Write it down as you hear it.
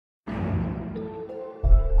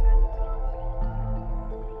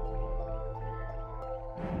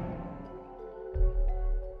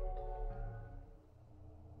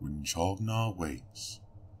Chaugnar Wakes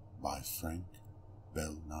by Frank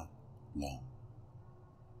Belknap Long.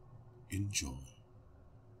 Enjoy.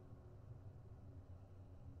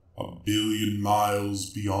 A billion miles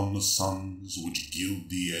beyond the suns which gild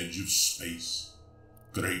the edge of space,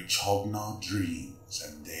 great Chaugnar dreams,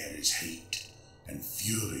 and there is hate and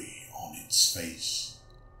fury on its face.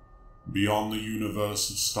 Beyond the universe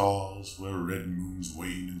of stars, where red moons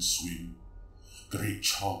wane and swim, great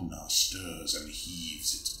Chaugnar stirs and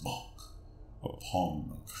heaves its bulk upon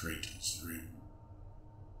the crater's rim.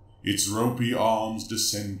 Its ropey arms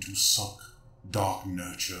descend to suck dark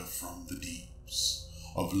nurture from the deeps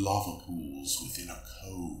of lava pools within a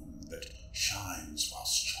cone that shines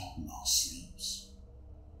whilst Chaugnar sleeps.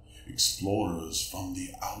 Explorers from the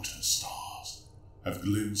outer stars have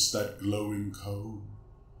glimpsed that glowing cone,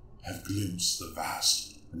 have glimpsed the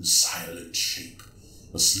vast and silent shape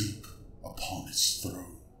asleep upon its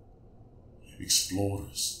throne.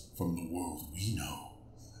 Explorers from the world we know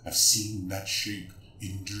have seen that shape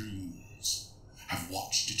in dreams, have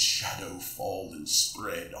watched its shadow fall and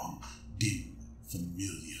spread on dim,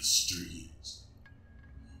 familiar streams.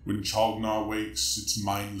 When Chaugnar wakes, its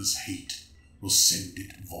mindless hate will send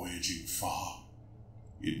it voyaging far.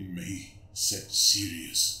 It may set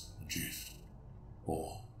Sirius adrift,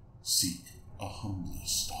 or seek a humbler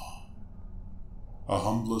star. A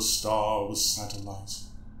humbler star with satellites,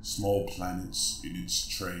 small planets in its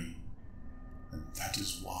train, and that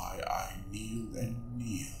is why I kneel and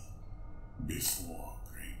kneel before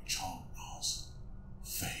great Chaugnar.